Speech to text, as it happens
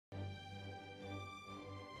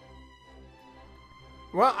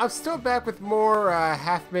Well, I'm still back with more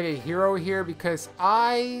half-minute hero here because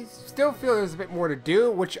I still feel there's a bit more to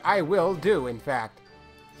do, which I will do, in fact.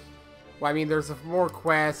 Well, I mean, there's more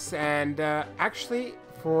quests, and actually,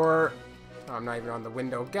 for... Oh, I'm not even on the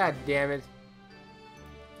window. God damn it.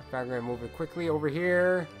 In fact, I'm going to move it quickly over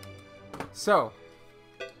here. So,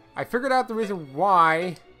 I figured out the reason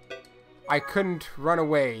why I couldn't run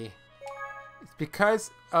away. It's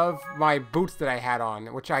because of my boots that I had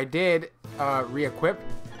on, which I did re-equip.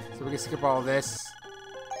 So we can skip all this.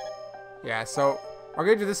 Yeah, so I'm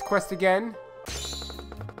going to do this quest again.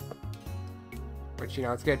 Which, you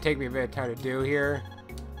know, it's going to take me a bit of time to do here.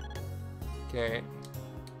 Okay.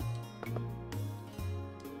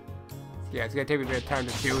 Yeah, it's going to take me a bit of time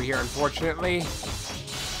to do here, unfortunately.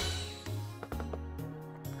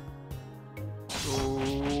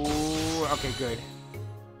 Ooh, okay, good.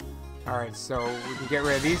 Alright, so we can get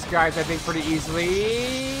rid of these guys, I think, pretty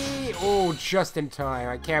easily. Oh, just in time.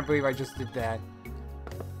 I can't believe I just did that.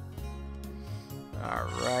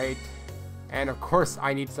 Alright. And, of course,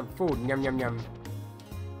 I need some food. Yum, yum, yum.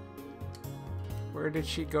 Where did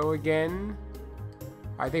she go again?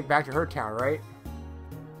 I think back to her town, right?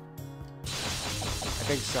 I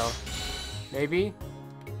think so. Maybe?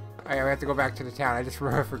 I have to go back to the town. I just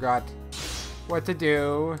forgot what to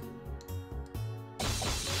do.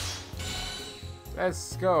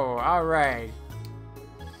 Let's go. Alright.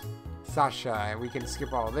 Sasha. And we can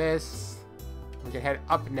skip all this. We can head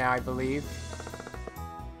up now, I believe.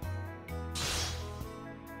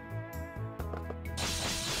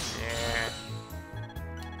 Yeah.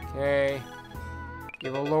 Okay.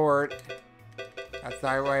 Evil Lord. That's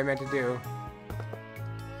not what I meant to do.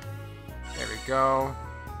 There we go.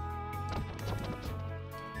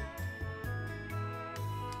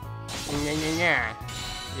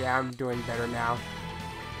 Yeah, I'm doing better now.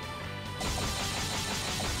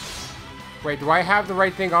 Wait, do I have the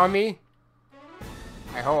right thing on me?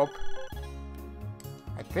 I hope.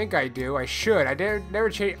 I think I do. I should. I did never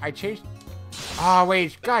change. I changed. Ah,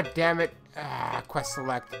 wait. God damn it. Ah, quest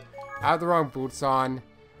select. I have the wrong boots on.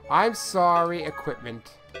 I'm sorry,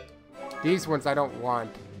 equipment. These ones I don't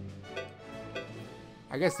want.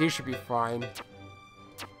 I guess these should be fine.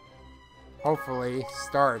 Hopefully.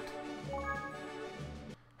 Start.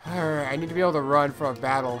 Alright, I need to be able to run from a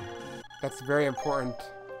battle. That's very important.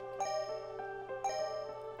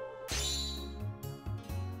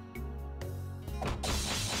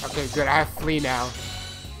 Okay, good. I have flee now.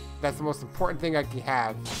 That's the most important thing I can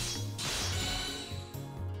have.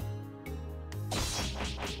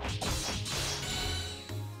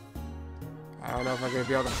 I don't know if I'm going to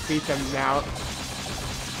be able to beat them now.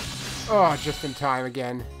 Oh, just in time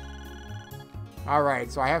again.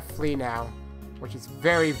 Alright, so I have flee now. Which is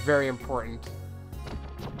very, very important.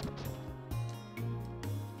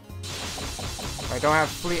 If I don't have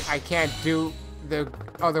fleet, I can't do the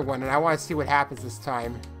other one, and I want to see what happens this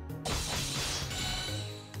time.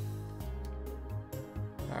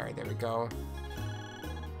 Alright, there we go.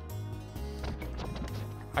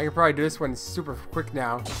 I can probably do this one super quick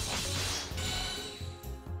now.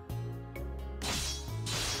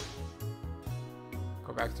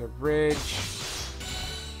 Go back to the bridge.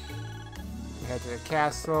 Head to the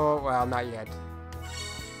castle. Well, not yet.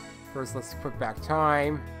 First, let's put back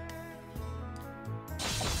time.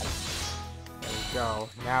 There we go.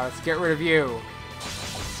 Now, let's get rid of you.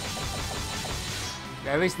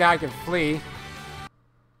 At least now I can flee.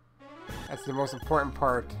 That's the most important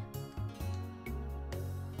part.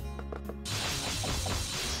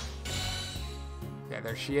 Yeah,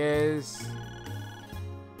 there she is.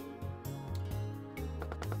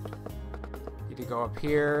 Need to go up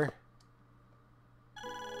here.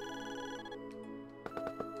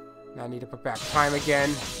 Now I need to put back time again.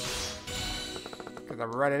 Because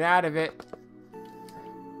I'm running out of it.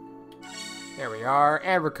 There we are.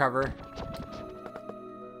 And recover.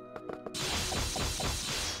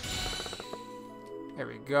 There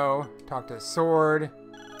we go. Talk to the sword.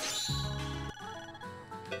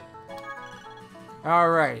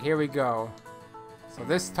 Alright, here we go. So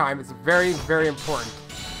this time it's very, very important.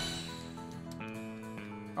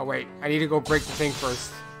 Oh wait, I need to go break the thing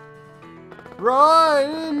first.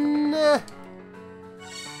 Run! Yeah,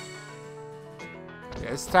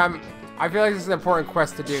 this time, I feel like this is an important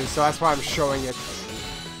quest to do, so that's why I'm showing it.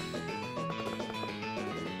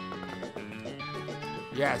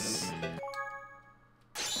 Yes.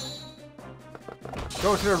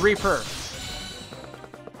 Go to the Reaper.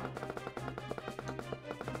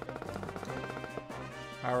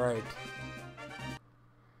 Alright.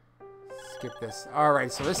 Skip this.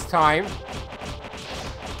 Alright, so this time...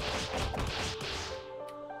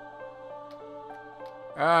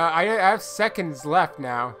 I have seconds left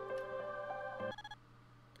now.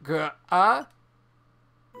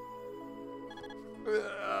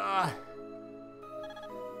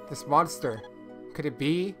 This monster. Could it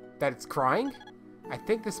be that it's crying? I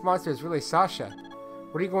think this monster is really Sasha.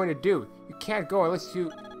 What are you going to do? You can't go unless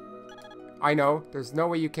you... I know. There's no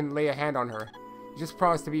way you can lay a hand on her. You just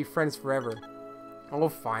promised to be friends forever. Oh,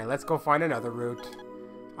 fine. Let's go find another route.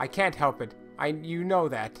 I can't help it. You know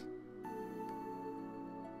that.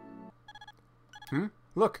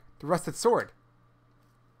 Look, the rusted sword.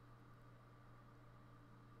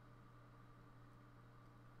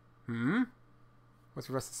 What's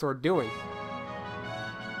the rusted sword doing?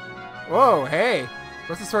 Whoa, hey!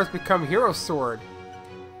 Rusted sword's become hero sword.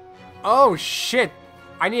 Oh, shit!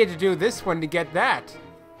 I needed to do this one to get that.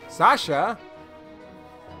 Sasha?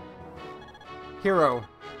 Hero,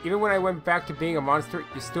 even when I went back to being a monster,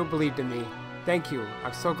 you still believed in me. Thank you.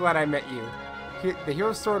 I'm so glad I met you. The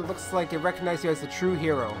hero sword looks like it recognized you as the true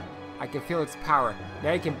hero. I can feel its power.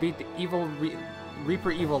 Now you can beat the evil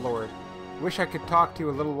Reaper Evil Lord. Wish I could talk to you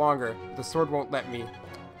a little longer, but the sword won't let me.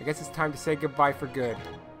 I guess it's time to say goodbye for good.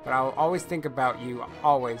 But I'll always think about you,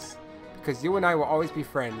 always. Because you and I will always be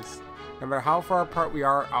friends. No matter how far apart we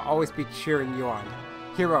are, I'll always be cheering you on.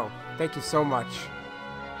 Hero, thank you so much.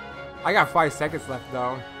 I got 5 seconds left,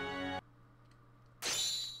 though.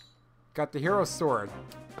 Got the hero sword.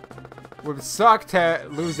 Would suck to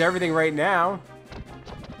lose everything right now.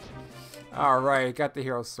 Alright, got the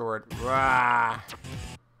hero sword. Rah.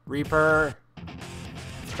 Reaper.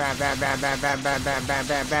 Bam bam bam bam bam bam bam bam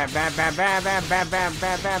bam bam bam bam bam bam bam bam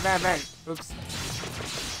bam bam bam bam. Oops.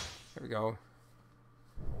 There we go.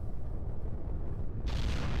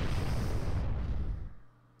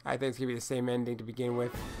 I think it's gonna be the same ending to begin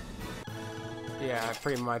with. Yeah,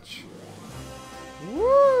 pretty much.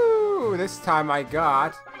 Woo! This time I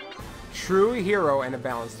got True Hero and a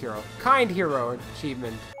Balanced Hero. Kind Hero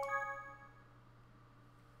achievement.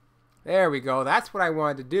 There we go. That's what I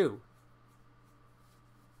wanted to do.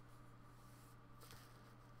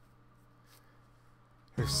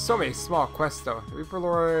 There's so many small quests though. The Reaper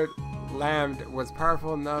Lord Lamb was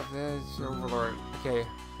powerful enough as Overlord. Okay,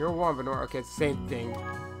 Hero 1, but okay, it's the same thing.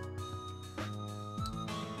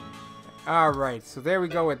 Alright, so there we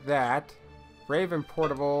go with that. Brave and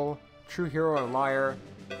Portable, True Hero and Liar,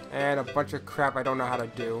 and a bunch of crap I don't know how to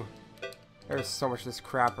do. There's so much of this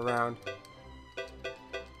crap around.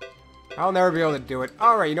 I'll never be able to do it.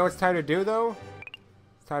 Alright, you know what it's time to do though?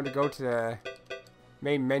 It's time to go to the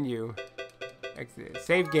main menu.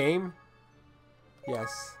 Save game.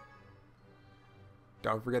 Yes.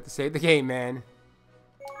 Don't forget to save the game, man.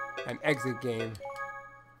 And exit game.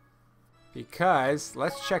 Because,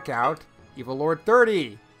 let's check out Evil Lord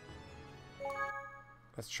 30.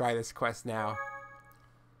 Let's try this quest now.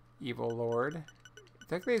 Evil Lord.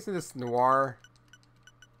 Technically, isn't this Noire?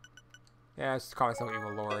 Yeah, let's just call myself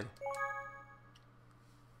Evil Lord.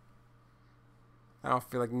 I don't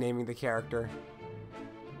feel like naming the character.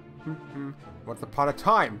 Once upon a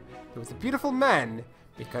time, there was a beautiful man.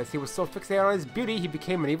 Because he was so fixated on his beauty, he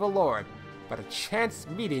became an evil lord. But a chance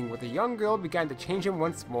meeting with a young girl began to change him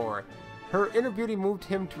once more. Her inner beauty moved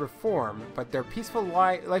him to reform, but their peaceful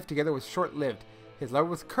life together was short-lived. His love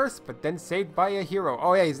was cursed, but then saved by a hero.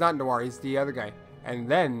 Oh yeah, he's not Noire, he's the other guy. And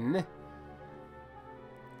then...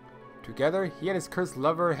 together, he and his cursed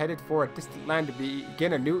lover headed for a distant land to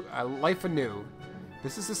begin a life anew.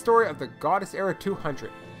 This is the story of the Goddess Era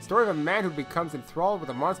 200. The story of a man who becomes enthralled with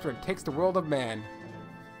a monster and takes the world of man.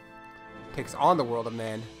 Takes on the world of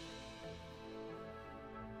man.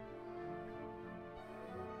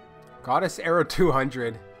 Goddess Era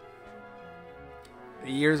 200.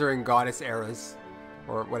 The years are in Goddess Eras.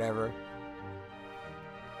 Or whatever.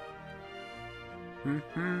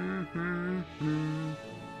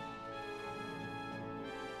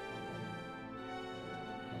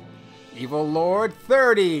 Evil Lord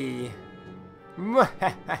 30!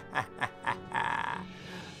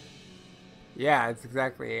 Yeah, it's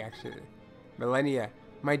exactly, actually. Millennia.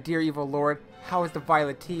 My dear Evil Lord, how is the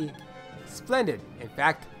violet tea? Splendid. In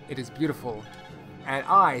fact, it is beautiful. And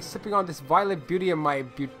I, sipping on this violet beauty of my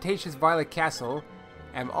beautacious violet castle,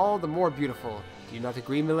 am all the more beautiful. Do you not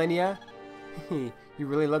agree, Millennia? You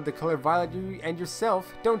really love the color violet and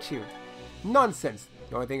yourself, don't you? Nonsense!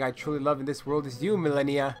 The only thing I truly love in this world is you,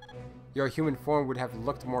 Millennia. Your human form would have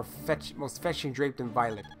looked most fetching draped in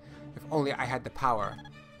violet, if only I had the power.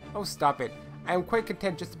 Oh, stop it. I am quite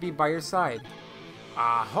content just to be by your side.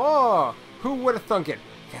 Aha! Who would have thunk it?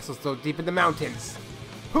 Castle so deep in the mountains.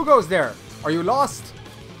 Who goes there? Are you lost?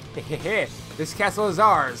 Hehehe, this castle is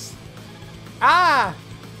ours. Ah!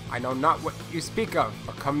 I know not what you speak of,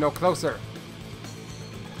 but come no closer.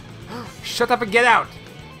 Shut up and get out!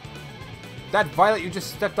 That violet you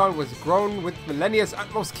just stepped on was grown with Millennia's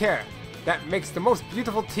utmost care. That makes the most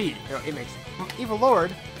beautiful tea. No, it makes... Evil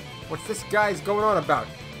Lord? What's this guy's going on about?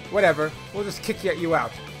 Whatever, we'll just kick you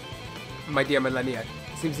out. My dear Millennia,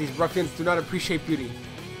 it seems these ruffians do not appreciate beauty.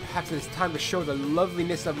 Perhaps it is time to show the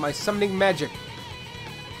loveliness of my summoning magic.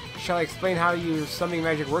 Shall I explain how your summoning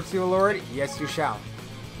magic works, Evil Lord? Yes, you shall.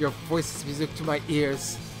 Your voice is music to my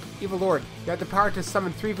ears. Evil Lord, you have the power to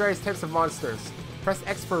summon 3 various types of monsters. Press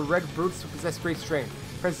X for red brutes who possess great strength.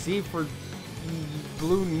 Press Z for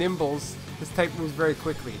blue nimbles. This type moves very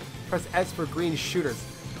quickly. Press S for green shooters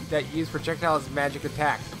that use projectiles as magic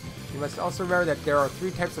attacks. You must also remember that there are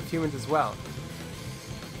 3 types of humans as well.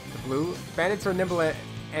 The blue, bandits are nimble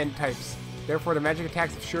and types. Therefore, the magic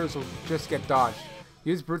attacks of shooters will just get dodged.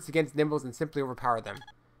 Use brutes against nimbles and simply overpower them.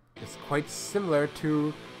 It's quite similar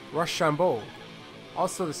to Rochambeau.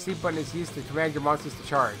 Also, the C button is used to command your monsters to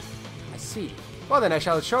charge. I see. Well then, I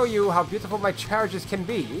shall show you how beautiful my charges can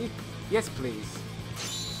be. Yes, please.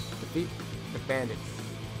 Defeat the bandits.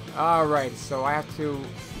 Alright, so I have to...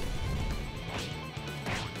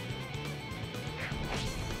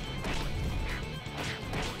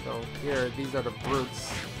 So here, these are the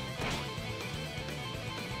brutes.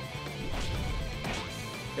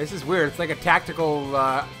 This is weird. It's like a tactical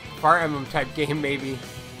Fire Emblem type game, maybe.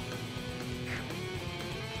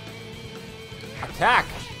 Attack!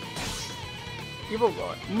 Evil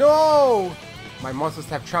Lord. No! My monsters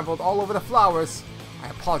have trampled all over the flowers. I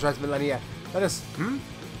apologize, Millennia. Let us...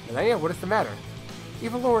 Millennia, what is the matter?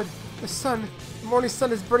 Evil Lord, the sun. The morning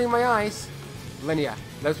sun is burning my eyes. Millennia,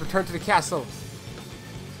 let us return to the castle.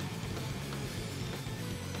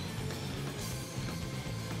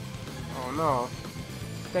 Oh no.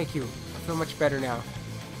 Thank you. I feel much better now.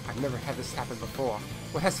 I've never had this happen before.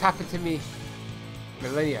 What has happened to me?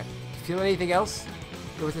 Millennia, do you feel anything else?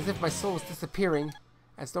 It was as if my soul was disappearing,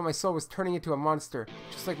 as though my soul was turning into a monster,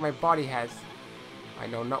 just like my body has. I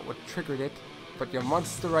know not what triggered it, but your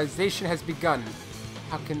monsterization has begun.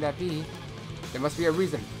 How can that be? There must be a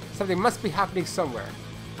reason. Something must be happening somewhere.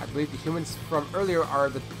 I believe the humans from earlier are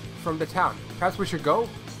from the town. Perhaps we should go?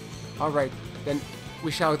 Alright, then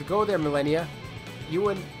we shall go there, Millennia. You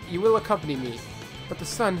will accompany me. But the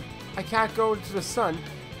sun, I can't go to the sun.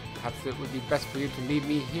 Perhaps it would be best for you to leave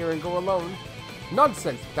me here and go alone.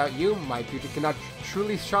 Nonsense! Without you, my beauty cannot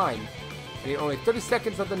truly shine. I need only 30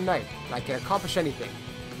 seconds of the night, and I can accomplish anything.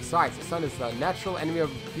 Besides, the sun is the natural enemy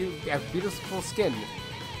of beautiful skin.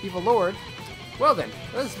 Evil Lord? Well then,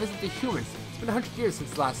 let us visit the humans. It's been 100 years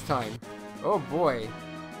since last time. Oh boy.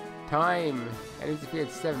 Time. Enemies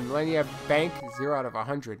defeated 7. Millennia Bank, 0 out of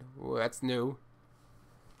 100. Ooh, that's new.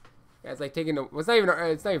 Yeah, it's like taking a... It's not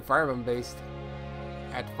even Fire Emblem based.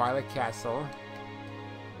 At Violet Castle.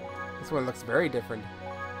 This one looks very different.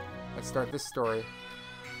 Let's start this story.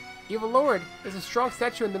 Evil Lord, there's a strong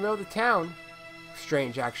statue in the middle of the town.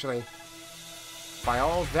 Strange, actually. By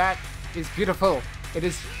all that is beautiful. It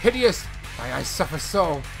is hideous. My eyes suffer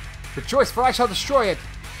so. Rejoice, for I shall destroy it.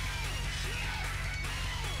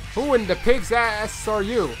 Who in the pig's ass are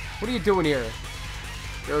you? What are you doing here?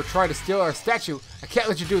 You're trying to steal our statue. I can't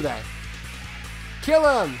let you do that. Kill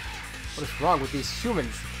him! What is wrong with these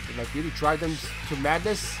humans? Did my beauty drive them to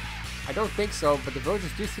madness? I don't think so, but the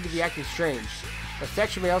villagers do seem to be acting strange. The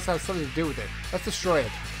statue may also have something to do with it. Let's destroy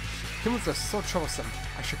it. Humans are so troublesome.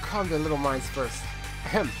 I should calm their little minds first.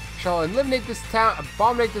 Ahem. Shall eliminate this town,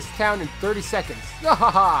 abominate this town in 30 seconds. Ha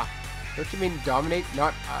ha ha! Don't you mean dominate,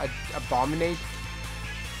 not abominate?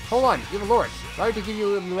 Hold on, Evil Lord. Allow me to give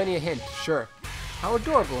you a Millennia hint. Sure. How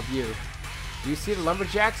adorable of you. Do you see the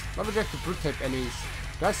lumberjacks? Lumberjacks are brute type enemies.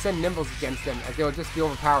 Do not send nimbles against them, as they will just be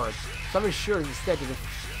overpowered. Summon shooters instead to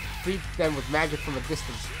defeat them with magic from a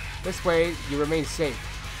distance. This way, you remain safe.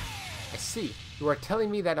 I see. You are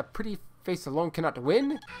telling me that a pretty face alone cannot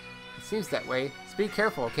win? It seems that way. So be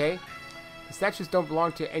careful, okay? The statues don't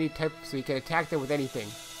belong to any type, so you can attack them with anything.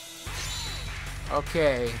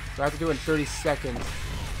 Okay, so I have to do it in 30 seconds.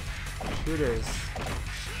 Shooters.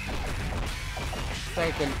 So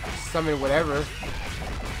I can summon whatever.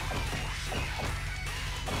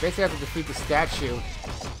 Basically, I have to defeat the statue.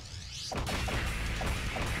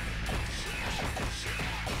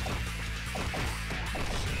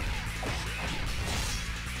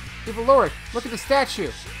 Evil Lord, look at the statue.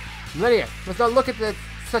 Millennia, must not look at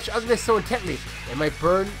such ugliness so intently. It might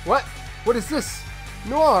burn. What? What is this?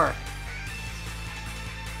 Noire!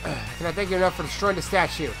 Can I thank you enough for destroying the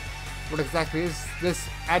statue? What exactly is this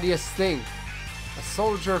odious thing? A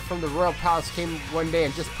soldier from the royal palace came one day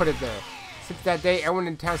and just put it there. Since that day, everyone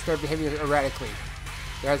in town started behaving erratically.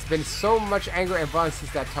 There has been so much anger and violence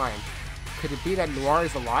since that time. Could it be that Noire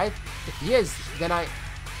is alive? If he is, then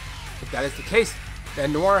If that is the case,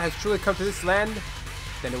 then Noire has truly come to this land,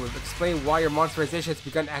 then it would explain why your monsterization has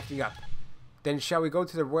begun acting up. Then shall we go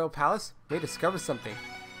to the royal palace? May discover something.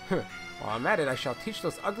 While I'm at it, I shall teach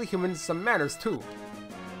those ugly humans some manners too.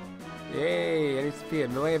 Yay, it needs to be a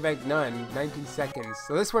Millennium Bank none, 19 seconds.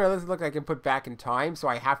 So this one it doesn't look like I can put back in time, so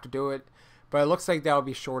I have to do it. But it looks like that'll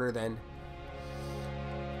be shorter then.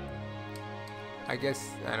 I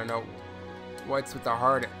guess, I don't know. What's with the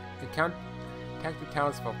heart? Attack the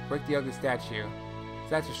townsfolk, break the ugly statue.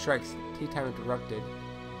 Statue strikes, tea time interrupted.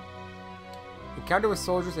 Encounter with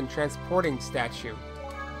soldiers and transporting statue.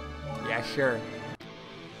 Yeah, sure.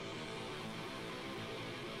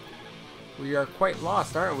 We are quite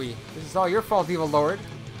lost, aren't we? This is all your fault, evil lord.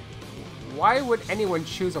 Why would anyone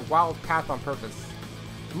choose a wild path on purpose?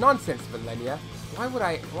 Nonsense, Millennia.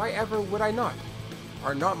 Why ever would I not?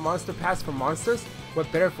 Are not monster paths for monsters?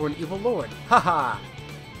 What better for an evil lord? Haha!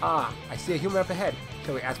 Ah, I see a human up ahead.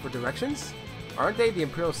 Shall we ask for directions? Aren't they the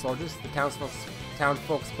Imperial soldiers the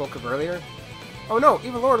townsfolk spoke of earlier? Oh no,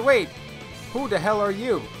 evil lord, wait! Who the hell are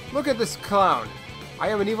you? Look at this clown! I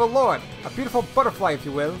am an evil lord, a beautiful butterfly if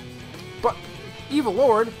you will. But, evil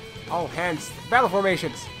lord! All hands, battle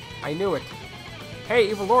formations! I knew it. Hey,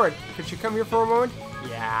 evil lord, could you come here for a moment?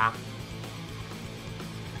 Yeah.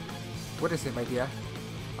 What is it, my dear?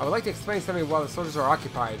 I would like to explain something while the soldiers are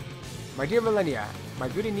occupied. My dear Millennia, my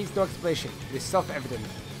beauty needs no explanation. It is self-evident.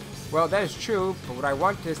 Well, that is true, but what I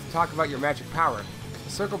want is to talk about your magic power.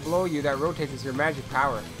 The circle below you that rotates is your magic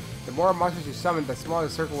power. The more monsters you summon, the smaller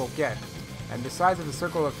the circle will get. And the size of the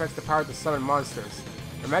circle affects the power to summon monsters.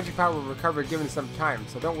 Your magic power will recover given some time,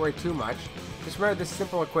 so don't worry too much. Just remember this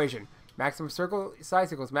simple equation. Maximum circle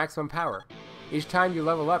size equals maximum power. Each time you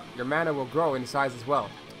level up, your mana will grow in size as well,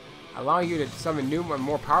 allowing you to summon new and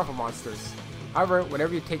more powerful monsters. However,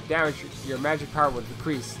 whenever you take damage, your magic power will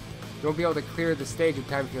decrease. You won't be able to clear the stage in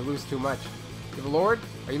time if you lose too much. Evil Lord,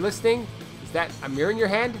 are you listening? Is that a mirror in your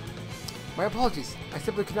hand? My apologies. I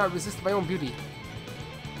simply could not resist my own beauty.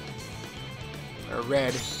 They're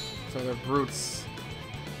red, so they're brutes.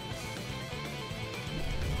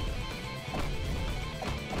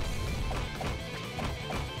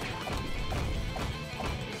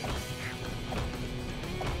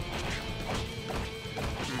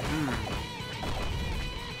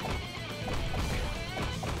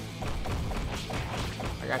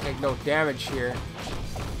 I gotta take no damage here.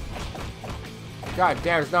 God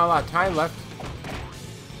damn, there's not a lot of time left.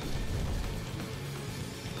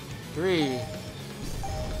 3.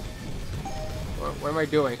 What am I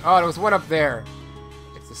doing? Oh, there was one up there.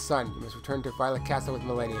 It's the sun. You must return to Violet Castle with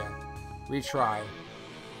Millennia. Retry.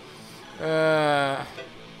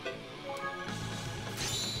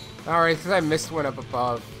 Alright, because I missed one up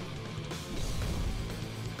above.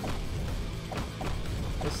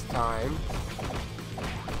 This time.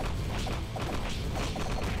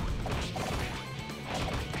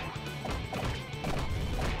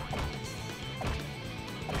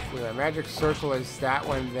 My magic circle is that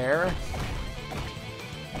one there.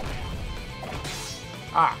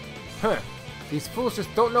 Ah, huh. These fools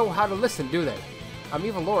just don't know how to listen, do they? I'm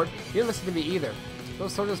Evil Lord. You didn't listen to me either.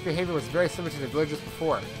 Those soldiers' behavior was very similar to the villagers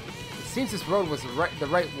before. It seems this road was the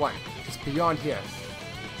right one, just beyond here.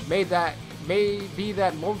 May be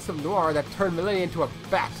that lonesome Noire that turned Millennia into a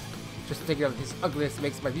bat. Just thinking of his ugliness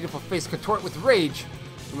makes my beautiful face contort with rage.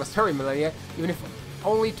 We must hurry, Millennia, even if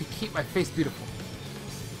only to keep my face beautiful.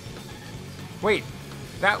 Wait,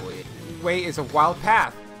 that way is a wild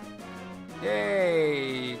path.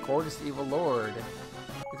 Yay, gorgeous evil lord.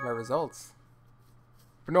 Here's my results.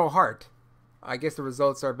 But no heart. I guess the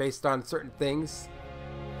results are based on certain things.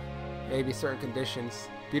 Maybe certain conditions.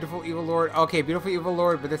 Beautiful evil lord. Okay, beautiful evil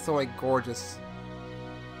lord, but that's only gorgeous.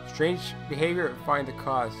 Strange behavior, find the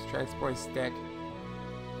cause. Transport instead.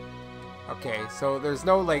 Okay, so there's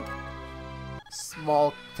no like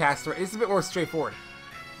small tasks. It's a bit more straightforward.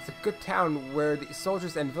 It's a good town where the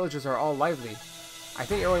soldiers and villagers are all lively. I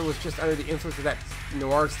think everyone was just under the influence of that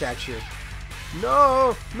Noire statue.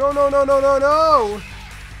 No! No, no, no, no, no, no!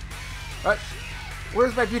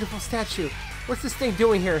 Where's my beautiful statue? What's this thing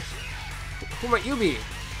doing here? Who might you be?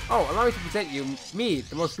 Oh, allow me to present you, me,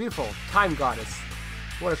 the most beautiful time goddess.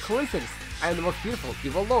 What a coincidence. I am the most beautiful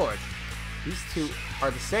evil lord. These two are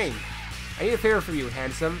the same. I need a favor from you,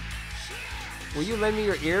 handsome. Will you lend me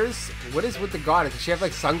your ears? What is with the goddess? Does she have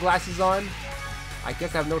like sunglasses on? I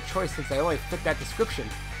guess I have no choice since I only fit that description.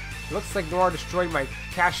 It looks like Noire destroyed my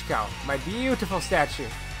cash cow, my beautiful statue.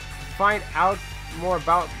 Find out more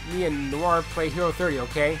about me and Noire play Hero 30,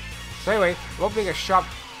 okay? So anyway, I'm opening a shop.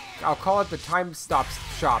 I'll call it the Time Stops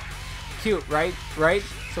Shop. Cute, right? Right?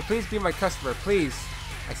 So please be my customer, please.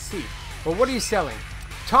 I see. Well, what are you selling?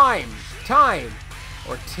 Time! Time!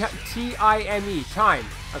 Or T-I-M-E, time.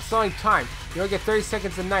 I'm selling time. You only get 30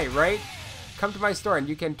 seconds a night, right? Come to my store and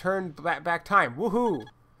you can turn back time. Woohoo!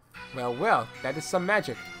 Well, well, that is some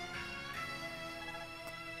magic.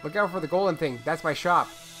 Look out for the golden thing. That's my shop.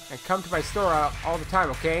 And come to my store all the time,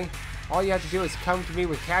 okay? All you have to do is come to me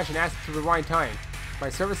with cash and ask to rewind time. My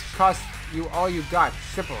service costs you all you got.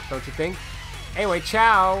 Simple, don't you think? Anyway,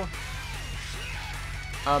 ciao!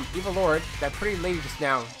 Evil Lord, that pretty lady just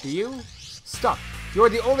now, do you? Stop! You're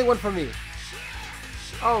the only one for me!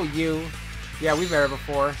 Oh, you. Yeah, we've met her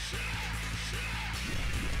before.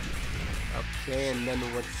 Okay, and then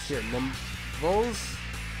what's here? Nimbles?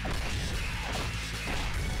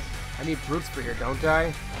 I need brutes for here, don't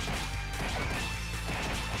I?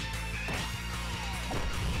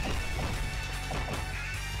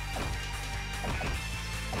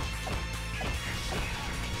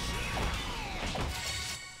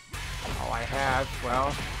 All I have,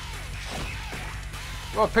 well,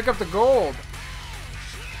 pick up the gold.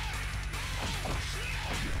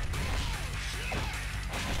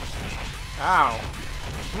 Ow.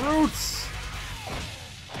 Brutes!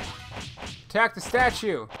 Attack the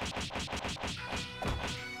statue.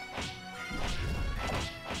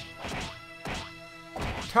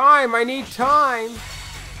 Time! I need time!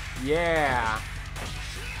 Yeah.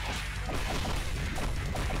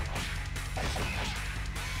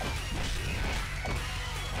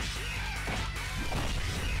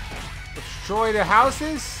 Destroy the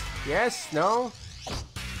houses? Yes? No?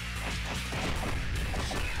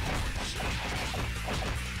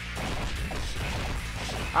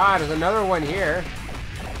 Ah, there's another one here.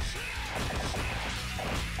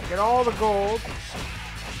 Get all the gold.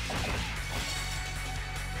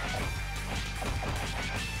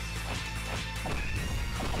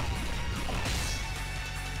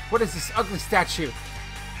 What is this ugly statue?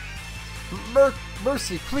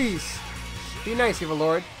 Mercy, please. Be nice, Evil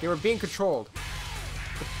Lord. They were being controlled.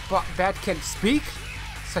 The bat can speak?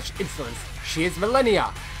 Such insolence. She is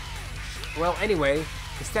Millennia. Well, anyway,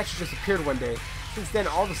 the statue just appeared one day. Since then,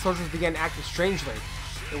 all the soldiers began acting strangely.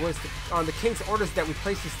 It was on the king's orders that we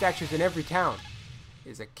placed the statues in every town.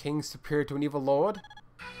 Is a king superior to an evil lord?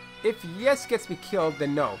 If yes gets me killed,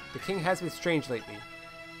 then no. The king has been strange lately.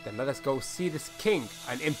 Then let us go see this king,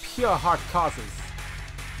 an impure heart causes.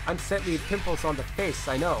 Unsightly pimples on the face,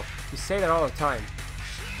 I know. You say that all the time.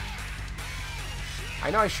 I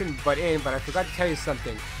know I shouldn't butt in, but I forgot to tell you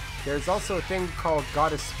something. There's also a thing called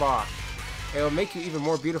Goddess Spa. It will make you even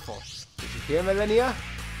more beautiful. Did you hear, Millennia?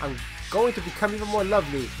 I'm going to become even more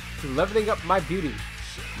lovely through leveling up my beauty.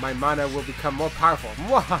 My mana will become more powerful.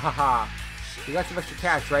 Mwahaha! You got some extra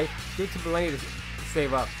cash, right? Give it to Millennia to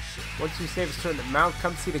save up. Once you save a certain amount,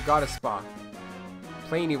 come see the Goddess Spa.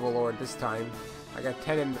 Plain Evil Lord this time. I got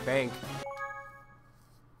 10 in the bank.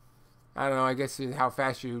 I don't know, I guess how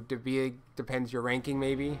fast you depends your ranking,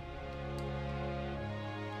 maybe.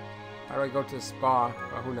 How do I go to the spa?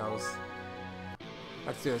 Well, who knows.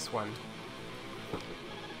 Let's do this one.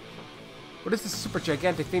 What is this super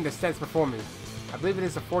gigantic thing that stands before me? I believe it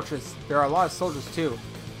is a fortress. There are a lot of soldiers too.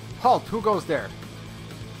 Halt! Who goes there?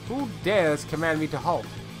 Who dares command me to halt?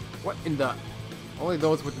 What in the... Only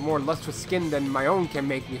those with more lustrous skin than my own can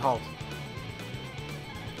make me halt.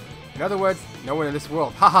 In other words, no one in this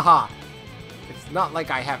world. Ha ha ha! It's not like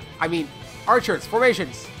I have... I mean, archers,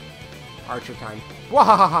 formations! Archer time.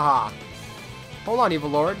 Wahahaha! Hold on, Evil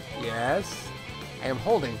Lord. Yes? I am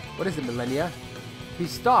holding. What is it, Millennia?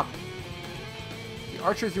 Please stop. The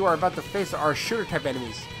archers you are about to face are shooter-type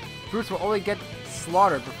enemies. Brutes will only get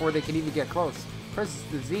slaughtered before they can even get close. Press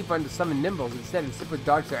the Z button to summon Nimbles instead and simply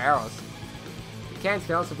dodge their arrows. The cannons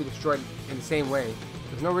can also be destroyed in the same way.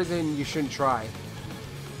 There's no reason you shouldn't try.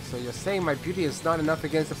 So you're saying my beauty is not enough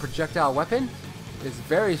against a projectile weapon? It is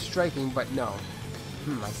very striking, but no.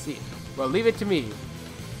 I see. Well, leave it to me.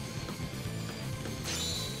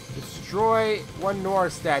 Destroy one Noire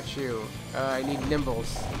statue. I need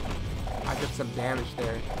Nimbles. I did some damage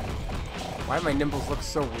there. Why do my Nimbles look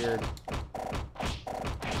so weird?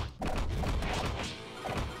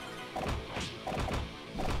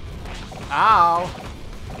 Ow!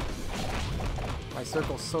 My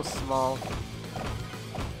circle's so small.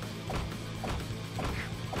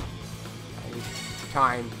 I need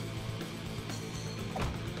time.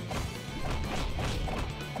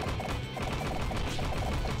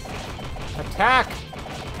 Attack!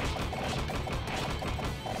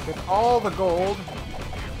 Get all the gold.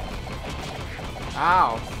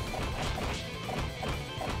 Ow.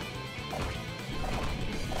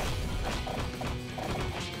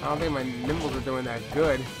 I don't think my Nimbles are doing that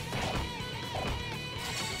good.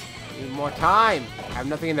 Need more time. I have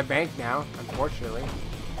nothing in the bank now, unfortunately.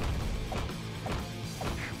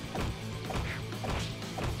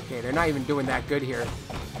 Okay, they're not even doing that good here.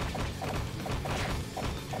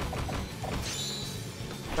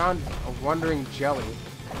 Found a wandering jelly.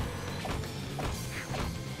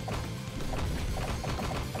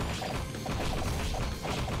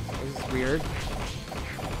 This is weird.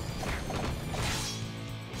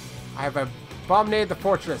 I have abominated the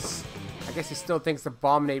fortress. I guess he still thinks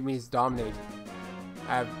abominate means dominate.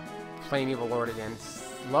 I have plain evil lord again.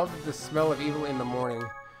 Love the smell of evil in the morning.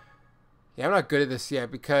 Yeah, I'm not good at this yet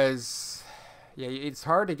because yeah, it's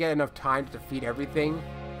hard to get enough time to defeat everything.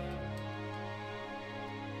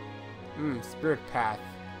 Spirit path.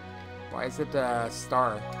 Why is it a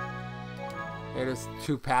star? Maybe there's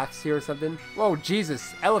 2 paths here or something. Whoa,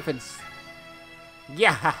 Jesus! Elephants!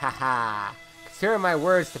 Yeah, ha ha ha! Consider my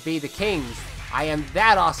words to be the king's. I am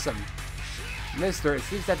that awesome! Mister, it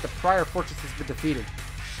seems that the prior fortress has been defeated.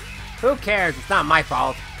 Who cares? It's not my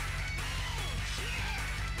fault.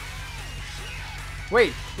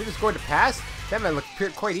 Wait, you're just going to pass? That might look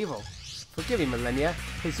quite evil. Forgive me, Millennia.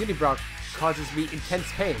 His unibrow causes me intense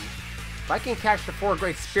pain. If I can catch the 4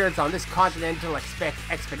 great spirits on this continental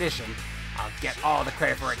expedition, I'll get all the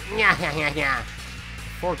credit for it. Nya, nya, nya, nya.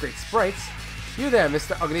 4 great sprites? You there,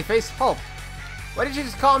 Mr. Uglyface? Halt! What did you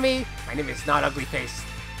just call me? My name is not Uglyface.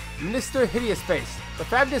 Mr. Hideousface. The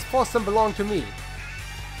fabulous foursome belong to me.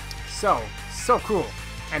 So cool.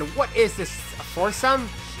 And what is this, a foursome?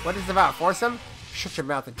 What is it about, foursome? Shut your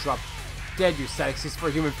mouth and drop dead, you sad excuse for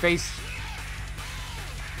a human face.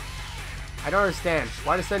 I don't understand.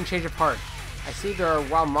 Why the sudden change of heart? I see there are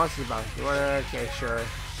wild monsters about. You wanna? Okay, sure.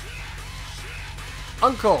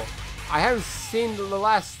 Uncle, I haven't seen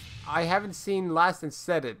last and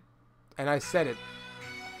said it. And I said it.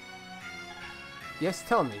 Yes,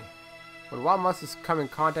 tell me. When wild monsters come in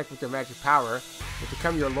contact with your magic power, they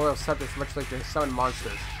become your loyal subjects much like their summoned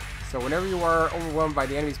monsters. So whenever you are overwhelmed by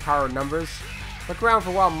the enemy's power and numbers, look around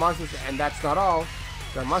for wild monsters, and that's not all.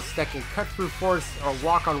 There are monsters that can cut through forests or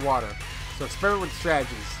walk on water. So experiment with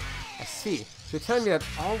strategies. I see. So you're telling me that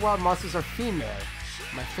all wild monsters are female.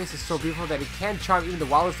 My face is so beautiful that it can charm even the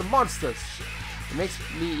wildest of monsters. It makes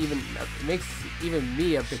even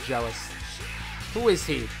me a bit jealous. Who is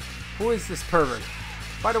he? Who is this pervert?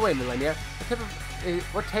 By the way, Millennia,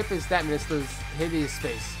 what type is that minister's hideous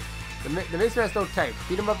face? The minister has no type.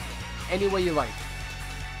 Beat him up any way you like.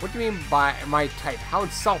 What do you mean by my type? How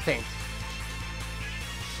insulting!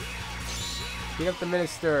 Beat up the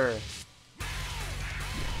minister.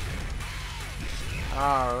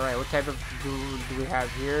 Alright, what type of do we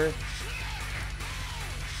have here?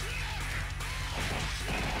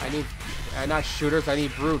 I need, not shooters, I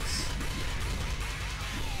need brutes.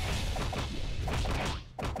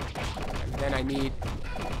 And then I need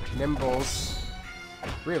nimbles.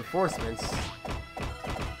 Reinforcements.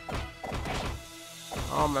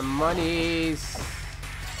 All my monies.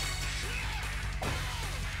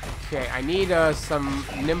 Okay, I need some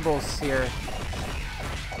nimbles here.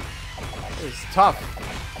 It's tough.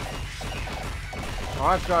 Oh,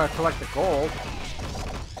 I've got to collect the gold.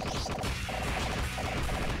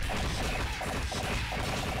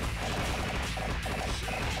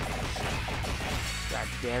 God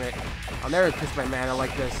damn it. I'll never increase my mana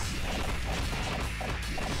like this.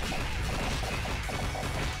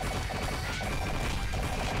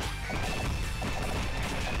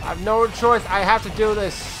 I have no choice. I have to do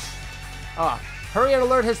this. Hurry and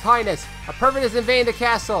alert His Highness. A pervert is invading the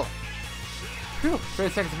castle. Phew, 30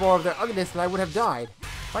 seconds more of their ugliness and I would have died.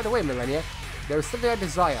 By the way, Millennia, there is something I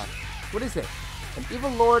desire. What is it? An evil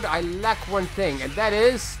lord, I lack one thing, and that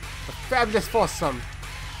is a fabulous foursome.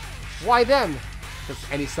 Why them? Because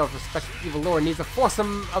any self-respecting evil lord needs a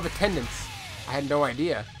foursome of attendants. I had no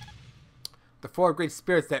idea. The 4 great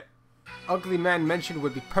spirits that ugly man mentioned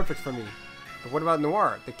would be perfect for me. But what about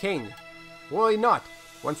Noire, the king? Why not?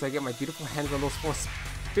 Once I get my beautiful hands on those 4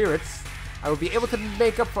 spirits, I will be able to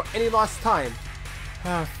make up for any lost time.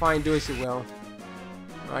 Fine, do as you will.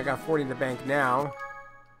 Well, I got 40 in the bank now.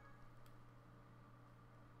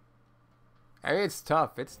 I mean, it's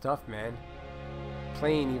tough, man.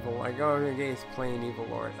 Plain evil. I go against plain evil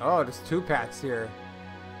lord. Oh, there's 2 paths here.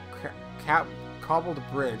 Cobble the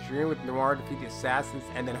bridge. You're in with Noire, defeat the assassins,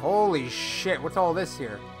 and then holy shit, what's all this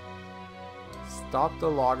here? Stop the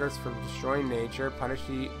loggers from destroying nature, punish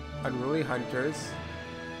the unruly hunters.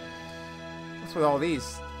 What's with all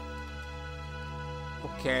these?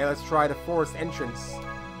 Okay, let's try the forest entrance.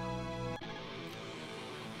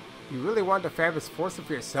 You really want the fabulous foursome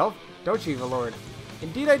for yourself, don't you, evil lord?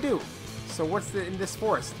 Indeed I do. So what's in this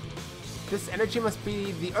forest? This energy must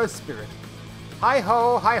be the earth spirit.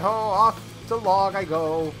 Hi-ho, off the log I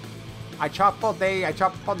go. I chop all day, I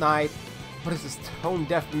chop all night. What is this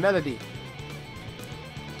tone-deaf melody?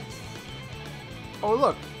 Oh,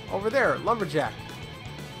 look, over there, lumberjack.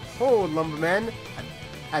 Oh, lumberman.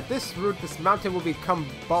 At this route, this mountain will become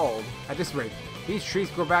bald. At this rate, these trees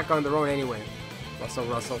grow back on their own anyway. Rustle,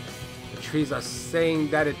 rustle. The trees are saying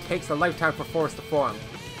that it takes a lifetime for forests to form.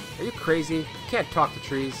 Are you crazy? You can't talk to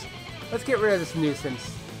trees. Let's get rid of this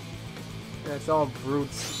nuisance. It's all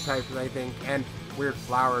brutes type, I think, and weird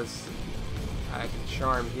flowers. I can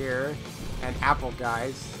charm here. And apple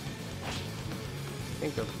guys. I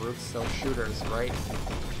think the brutes sell shooters, right?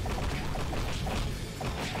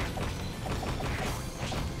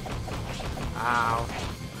 Ow.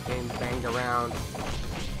 Getting banged around.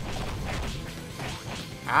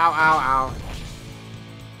 Ow, ow, ow.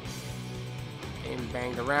 Getting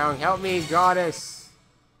banged around. Help me, goddess.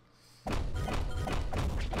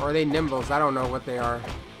 Or are they nimbles? I don't know what they are.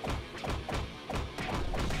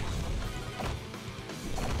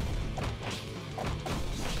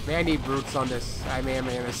 May I need brutes on this. I may have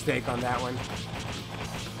made a mistake on that one.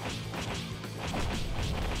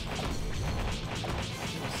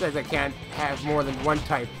 It says I can't have more than one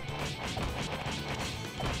type.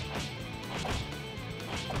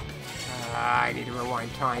 I need to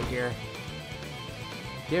rewind time here.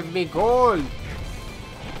 Give me gold!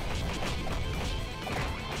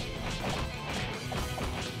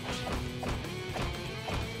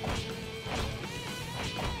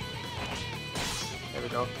 There we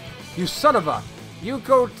go. You son of a! You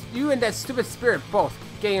and that stupid spirit both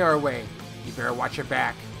getting our way. You better watch your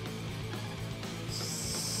back.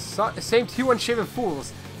 Same to you unshaven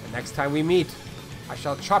fools. The next time we meet, I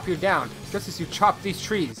shall chop you down, just as you chopped these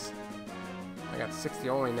trees. I got 60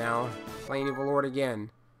 only now. Playing Evil Lord again.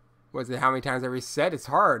 Was it how many times I reset? It's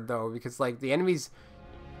hard though, because like the enemies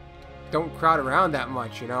don't crowd around that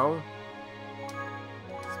much, you know?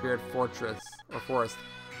 Spirit Fortress or Forest.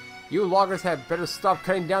 You loggers had better stop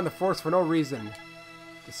cutting down the forest for no reason.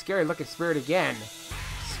 The scary looking spirit again.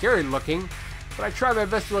 Scary looking, but I try my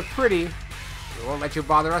best to look pretty. We won't let you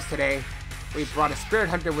bother us today. We brought a spirit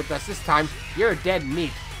hunter with us this time. You're dead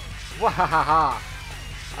meat. Wahahaha.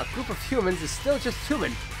 A group of humans is still just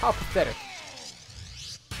human. How pathetic.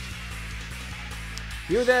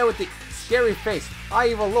 You there with the scary face. I,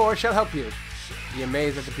 Evil Lord, shall help you. Be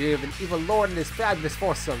amazed at the beauty of an Evil Lord and his fabulous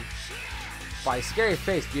foursome. By scary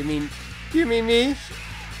face, do you mean me?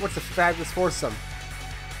 What's a fabulous foursome?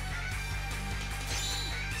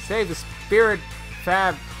 Save the spirit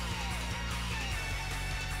fab.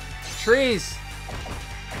 Trees!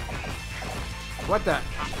 What the?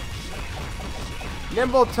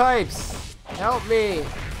 Nimble types! Help me!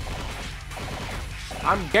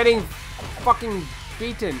 I'm getting fucking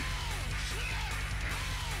beaten.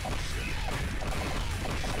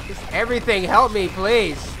 Just everything, help me,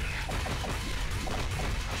 please!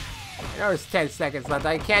 I know there's 10 seconds left.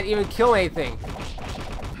 I can't even kill anything.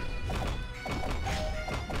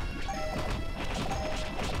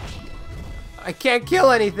 I can't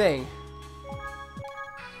kill anything.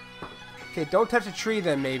 Okay, don't touch a tree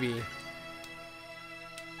then, maybe.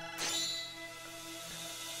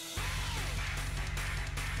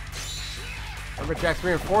 Lumberjack's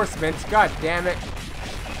reinforcements. God damn it.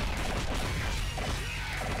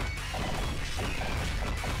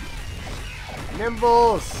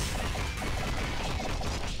 Nimbles.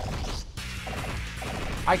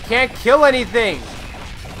 I can't kill anything.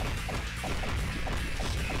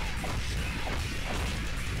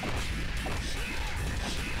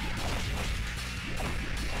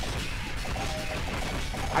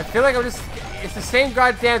 I feel like it's the same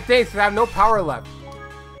goddamn thing because I have no power left.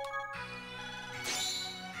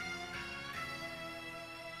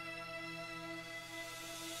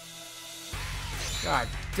 God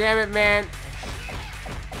damn it, man.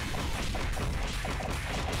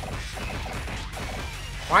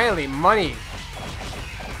 Finally, money.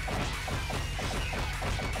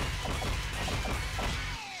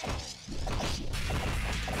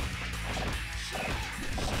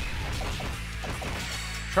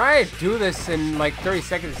 Trying to do this in like 30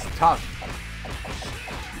 seconds is tough.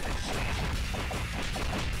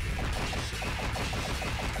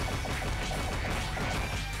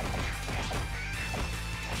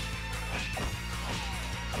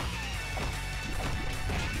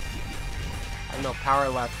 I have no power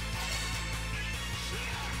left.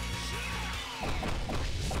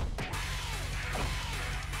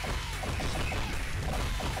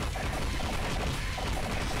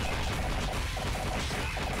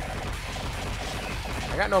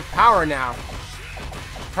 I got no power now.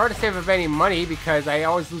 It's hard to save up any money because I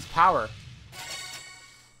always lose power.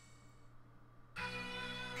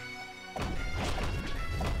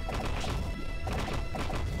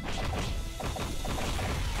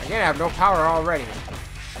 Again, I have no power already.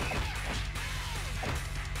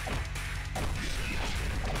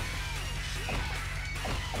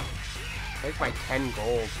 Take my 10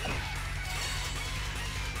 gold.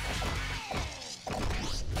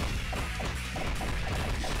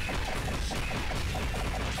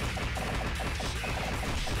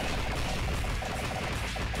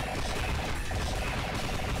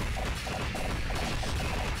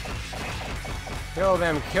 Kill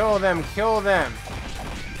them, kill them, kill them.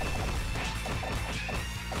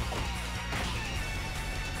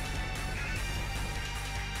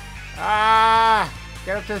 Ah!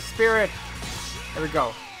 Get up to the spirit. There we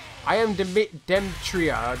go. I am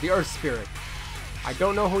Demetria, the Earth Spirit. I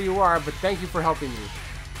don't know who you are, but thank you for helping me.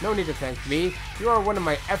 No need to thank me. You are one of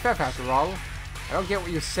my FF after all. I don't get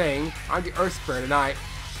what you're saying. I'm the Earth Spirit, and I...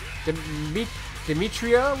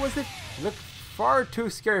 Demetria, was it? You look far too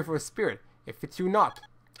scary for a spirit. It fits you not.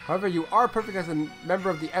 However, you are perfect as a member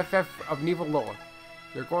of the FF of Neville Lore.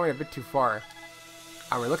 You're going a bit too far.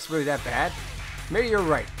 It looks really that bad? Maybe you're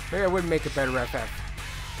right. Maybe I would make a better FF.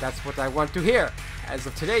 That's what I want to hear. As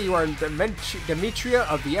of today, you are Demetria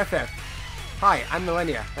of the FF. Hi, I'm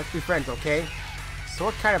Millennia. Let's be friends, okay? So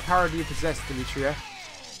what kind of power do you possess, Demetria?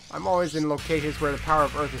 I'm always in locations where the power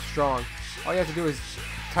of Earth is strong. All you have to do is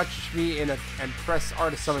touch me and press R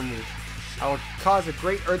to summon me. I will cause a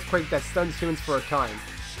great earthquake that stuns humans for a time.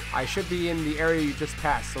 I should be in the area you just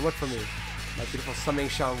passed, so look for me. My beautiful summoning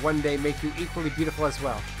shall one day make you equally beautiful as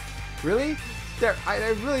well. Really? There, I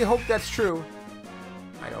really hope that's true.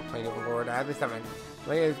 I know, plain evil lord. At least I'm in.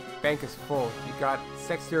 Leia's bank is full. You got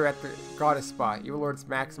sexier at the goddess spot. Evil lord's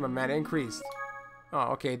maximum mana increased.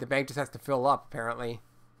 Oh, okay. The bank just has to fill up, apparently.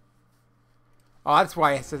 Oh, that's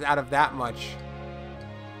why it says out of that much.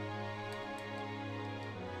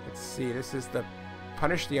 Let's see. This is the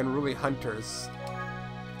punish the unruly hunters.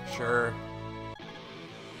 Sure.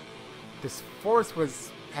 This forest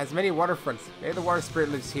has many waterfronts. Maybe the water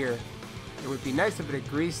spirit lives here. It would be nice if it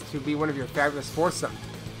agrees to be one of your fabulous foursome.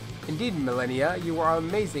 Indeed, Millennia, you are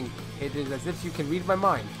amazing. It is as if you can read my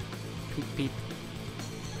mind. Peep, peep.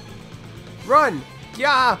 Run!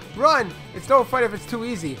 Yeah, run! It's no fun if it's too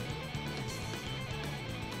easy.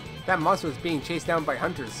 That monster is being chased down by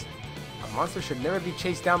hunters. A monster should never be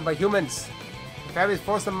chased down by humans. The fabulous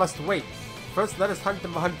foursome must wait. First, let us hunt the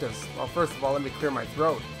hunters. Well, first of all, let me clear my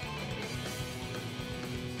throat.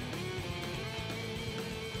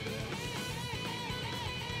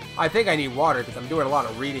 I think I need water because I'm doing a lot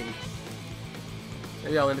of reading.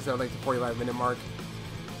 Maybe I'll end this at like the 45-minute mark.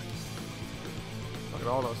 Look at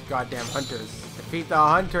all those goddamn hunters. Defeat the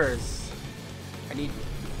hunters. I need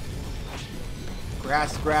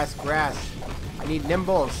grass, grass, grass. I need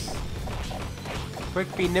nimbles.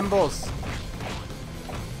 Quick, be nimbles.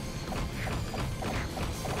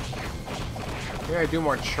 Maybe I do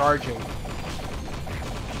more charging.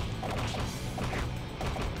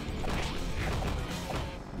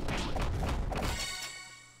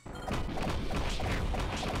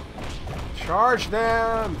 Charge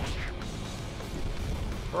them!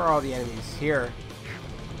 Where are all the enemies? Here.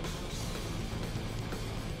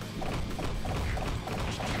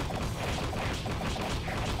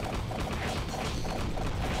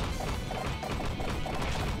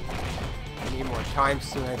 I need more time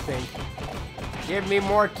soon, I think. Give me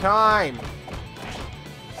more time!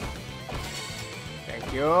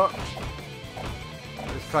 Thank you. I'll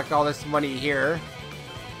just collect all this money here.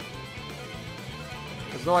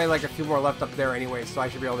 There's only like a few more left up there anyway, so I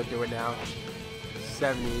should be able to do it now.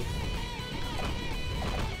 70.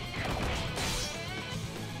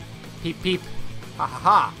 Peep peep. Ha ha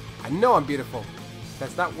ha. I know I'm beautiful.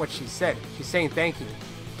 That's not what she said. She's saying thank you.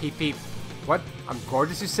 Peep peep. What? I'm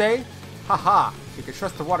gorgeous, you say? Ha ha. You can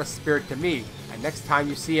trust the water spirit to me. And next time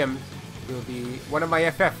you see him, he'll be one of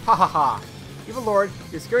my FF. Ha ha ha. Evil Lord,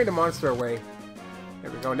 you're scaring the monster away.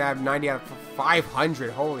 There we go. Now I have 90 out of 500.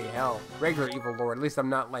 Holy hell. Regular Evil Lord. At least I'm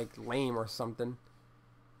not like lame or something.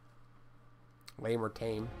 Lame or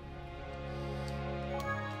tame.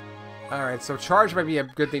 Alright, so charge might be a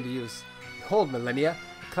good thing to use. Behold, Millennia.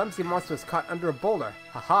 The clumsy monster is caught under a boulder.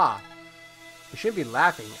 Haha. You shouldn't be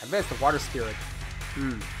laughing. I bet it's the water spirit.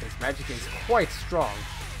 His magic is quite strong.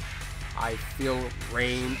 I feel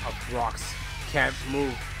rain of rocks. Can't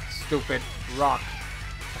move. Stupid rock.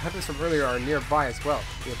 The hunters from earlier are nearby as well.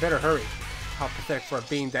 You better hurry. How pathetic for a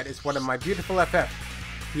being that is one of my beautiful FF.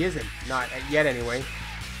 He isn't. Not yet, anyway.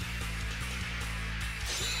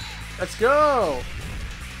 Let's go!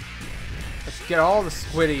 Let's get all the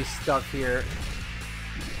squiddy stuff here.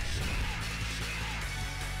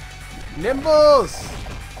 Nimbles!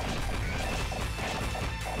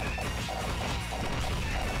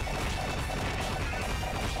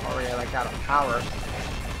 Take out a power.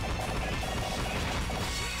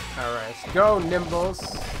 Alright, let's go, Nimbles.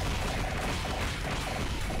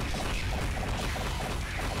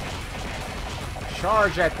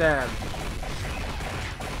 Charge at them.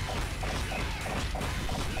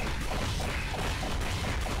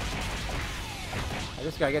 I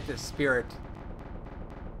just gotta get this spirit.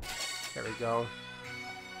 There we go.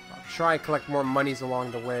 I'll try and collect more monies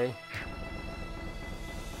along the way.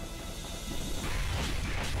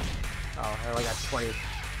 Oh, I only got 20.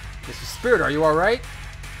 Mr. Spirit, are you alright?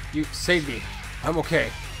 You saved me. I'm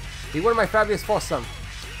okay. Be one of my fabulous foursome.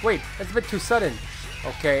 Wait, that's a bit too sudden.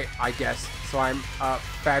 Okay, I guess. So I'm a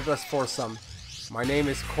fabulous foursome. My name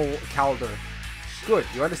is Calder. Good,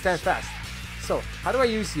 you understand fast. So, how do I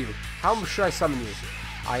use you? How should I summon you?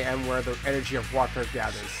 I am where the energy of water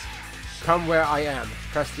gathers. Come where I am.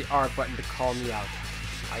 Press the R button to call me out.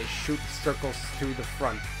 I shoot circles to the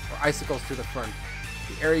front, or icicles to the front.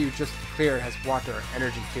 The area you just cleared has water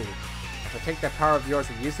energy too. If I take that power of yours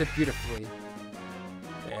and use it beautifully.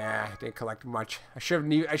 Yeah, I didn't collect much. I should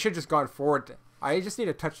have just gone forward. I just need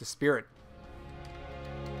to touch the spirit.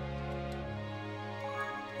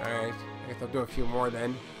 Alright, I guess I'll do a few more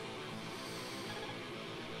then.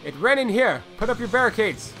 It ran in here! Put up your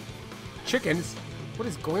barricades! Chickens? What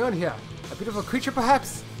is going on here? A beautiful creature,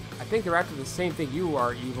 perhaps? I think they're after the same thing you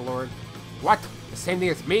are, Evil Lord. What? The same thing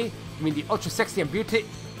as me? You mean the ultra sexy and beauty?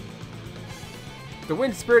 The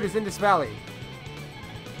wind spirit is in this valley.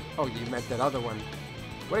 Oh, you meant that other one.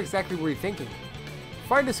 What exactly were you thinking?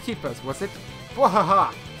 Finders keepers, was it?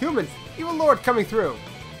 Wahaha! Humans! Evil Lord coming through!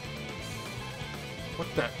 What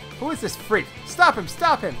the? Who is this freak? Stop him!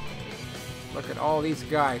 Stop him! Look at all these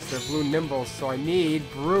guys. They're blue nimbles, so I need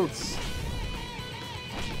brutes.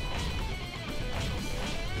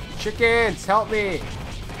 Chickens, help me!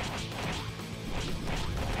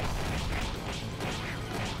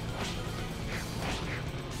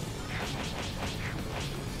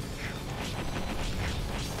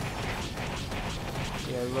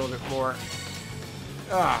 Yeah, a little bit more.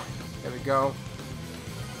 Ah, there we go.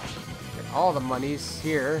 Get all the monies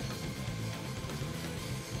here.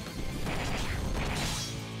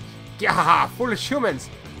 Yahaha, foolish humans!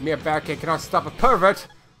 A mere barricade cannot stop a pervert!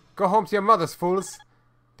 Go home to your mothers, fools!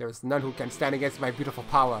 There is none who can stand against my beautiful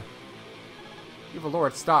power. Evil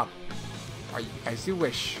Lord, stop. As you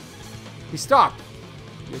wish. He stopped!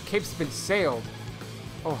 Your cape's been sailed.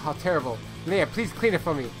 Oh, how terrible. Leia, please clean it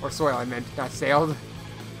for me. Or soil, I meant, not sailed.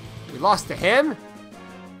 We lost to him?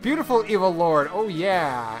 Beautiful Evil Lord. Oh,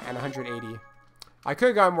 yeah. And 180. I could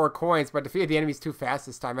have gotten more coins, but defeated the enemies too fast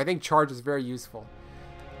this time. I think charge is very useful.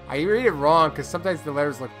 I read it wrong because sometimes the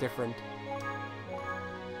letters look different.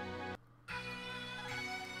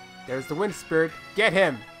 There's the wind spirit. Get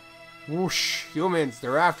him! Whoosh! Humans,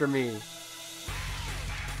 they're after me.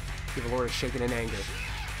 Evil Lord is shaking in anger.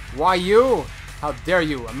 Why you? How dare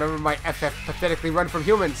you? A member of my FF pathetically run from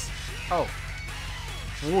humans. Oh.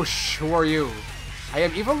 Whoosh! Who are you? I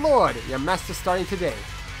am Evil Lord, your master starting today.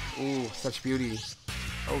 Ooh, such beauty.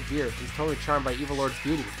 Oh dear, he's totally charmed by Evil Lord's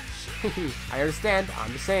beauty. I understand,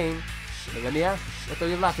 I'm the same. Millennia, what are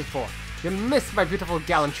you laughing for? You'll miss my beautiful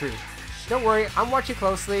gallantry. Don't worry, I'm watching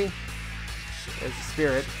closely. There's the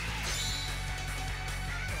spirit.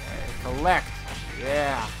 And collect.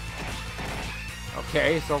 Yeah.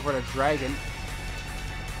 Okay, so for the dragon.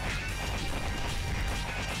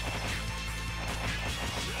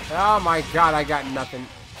 Oh my god, I got nothing.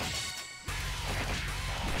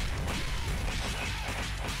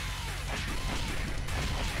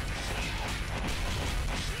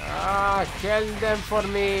 Ah, kill them for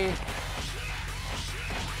me.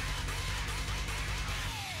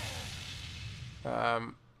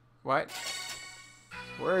 What?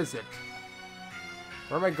 Where is it?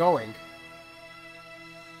 Where am I going?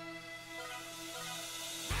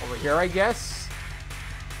 Over here, I guess?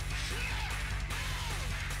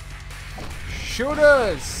 Shoot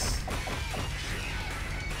us!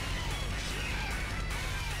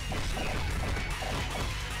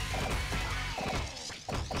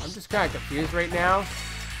 I'm just kind of confused right now.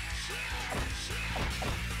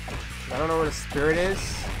 I don't know where the spirit is.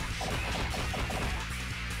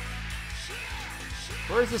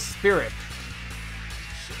 Where is the spirit?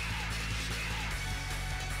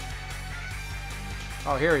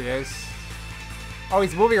 Oh, here he is. Oh,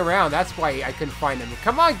 he's moving around. That's why I couldn't find him.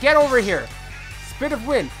 Come on, get over here! Spirit of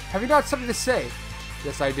wind, have you not something to say?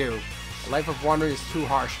 Yes, I do. A life of wandering is too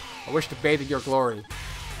harsh. I wish to bathe in your glory.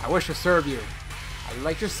 I wish to serve you. I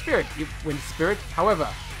like your spirit, wind spirit. However,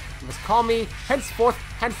 you must call me henceforth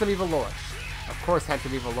Handsome Evil Lord. Of course,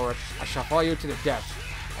 Handsome Evil Lord, I shall follow you to the depth.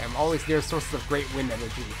 I am always near sources of great wind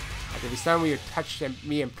energy. I can be stunned when you touch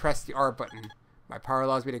me and press the R button. My power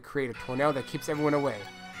allows me to create a tornado that keeps everyone away.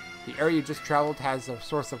 The area you just traveled has a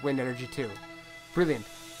source of wind energy too. Brilliant.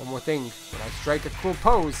 One more thing. When I strike a cool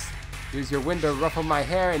pose, use your wind to ruffle my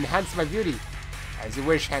hair and enhance my beauty. As you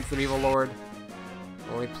wish, handsome evil lord.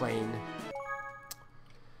 Only plain.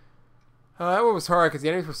 That one was hard because the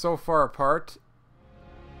enemies were so far apart.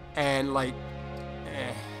 And like,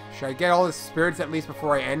 should I get all the spirits at least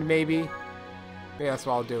before I end maybe? Maybe that's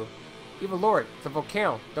what I'll do. Evil lord, it's a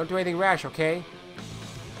volcano. Don't do anything rash, okay?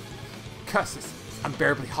 Cusses, it's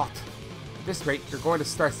unbearably hot. At this rate, you're going to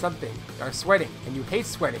start something. You're sweating, and you hate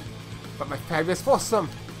sweating. But my fabulous Folsom!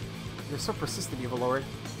 You're so persistent, evil lord.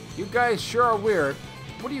 You guys sure are weird.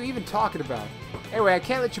 What are you even talking about? Anyway, I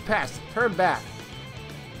can't let you pass. Turn back.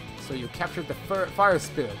 So you captured the fire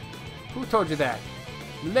spirit. Who told you that?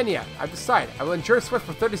 Millennia, I've decided. I will endure sweat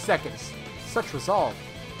for 30 seconds. Such resolve.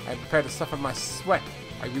 I am prepared to suffer my sweat.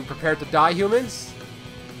 Are you prepared to die, humans?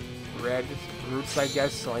 Red roots, I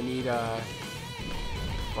guess, so I need, well,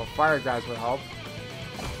 fire guys would help.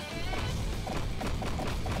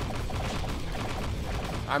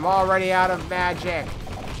 I'm already out of magic.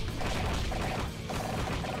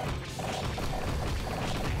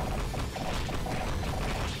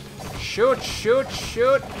 Shoot, shoot,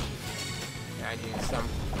 shoot. I need some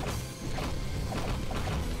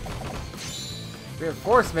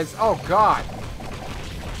reinforcements. Oh, God.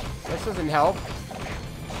 This doesn't help.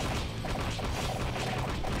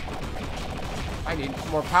 I need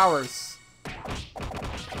more powers. I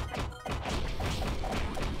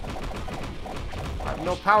have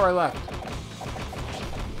no power left.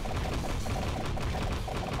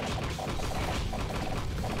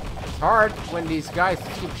 It's hard when these guys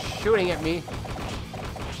keep shooting at me.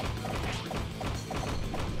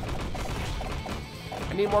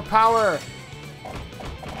 I need more power.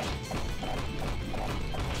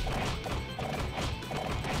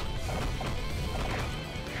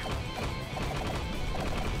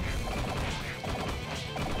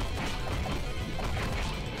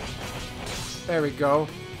 There we go.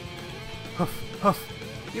 Huff, huff.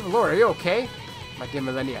 Evil lord, are you okay? My dear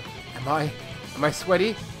Millennia, am I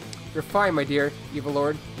sweaty? You're fine, my dear evil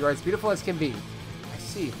lord. You're as beautiful as can be. I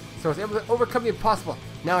see. So I was able to overcome the impossible.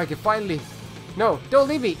 Now I can finally... No, don't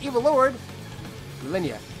leave me, evil lord!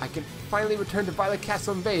 Millennia, I can finally return to Violet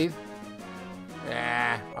Castle and bathe.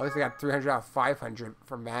 At least I got 300 out of 500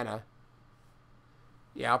 for mana.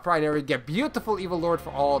 Yeah, I'll probably never get beautiful evil lord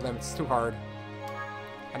for all of them. It's too hard.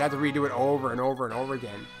 I'd have to redo it over and over and over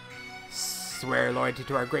again. Swear loyalty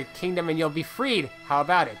to our great kingdom and you'll be freed. How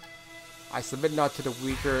about it? I submit not to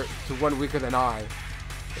one weaker than I.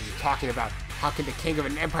 What are you talking about? How can the king of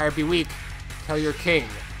an empire be weak? Tell your king.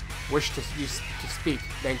 Wish to speak,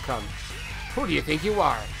 then come. Who do you think you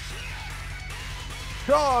are?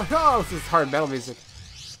 Oh, this is hard metal music.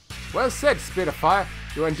 Well said, Spirit of Fire.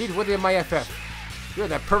 You are indeed worthy of my FF. You're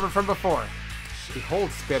that pervert from before.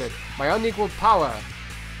 Behold, Spirit, my unequaled power.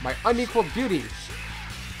 My unequal beauty.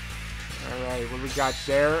 Alright, what we got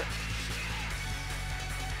there?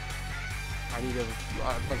 I need a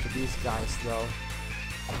bunch of these guys, though.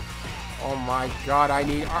 Oh my god, I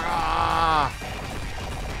need... Ah!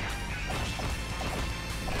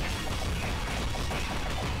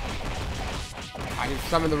 I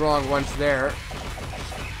summoned the wrong ones there.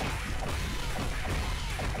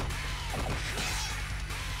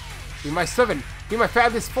 Be my servant! Be my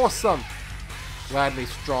fabulous foursome! Gladly,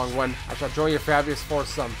 strong one. I shall join your fabulous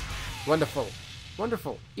foursome. Wonderful.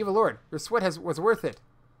 Wonderful. Evil lord, your sweat was worth it.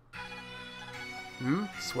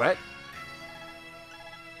 Sweat?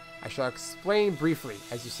 I shall explain briefly,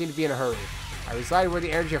 as you seem to be in a hurry. I reside where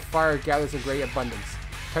the energy of fire gathers in great abundance.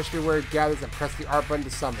 Touch me where it gathers and press the R button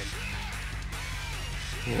to summon.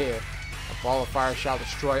 Yeah. A ball of fire shall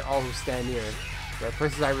destroy all who stand near. There are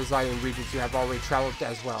places I reside in regions you have already traveled to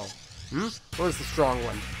as well. What is the strong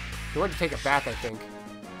one? He went to take a bath, I think.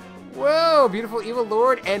 Whoa, beautiful evil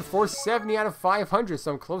lord, and 470 out of 500,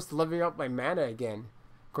 so I'm close to leveling up my mana again.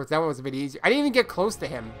 Of course, that one was a bit easier. I didn't even get close to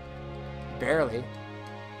him. Barely.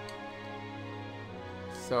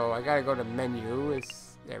 So I gotta go to menu.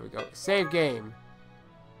 There we go. Save game.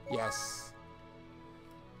 Yes.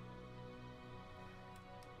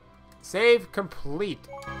 Save complete.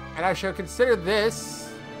 And I shall consider this...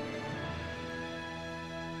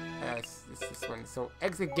 this one. So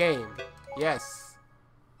exit game. Yes.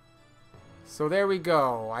 So there we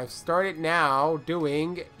go. I've started now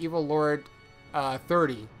doing Evil Lord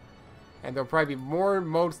 30. And there'll probably be more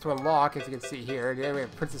modes to unlock, as you can see here. Then we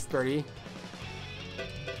have Princess 30.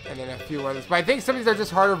 And then a few others. But I think some of these are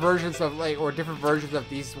just harder versions of, like, or different versions of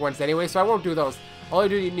these ones anyway, so I won't do those. I'll only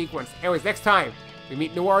do the unique ones. Anyways, next time, we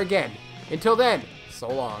meet Noire again. Until then, so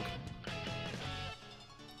long.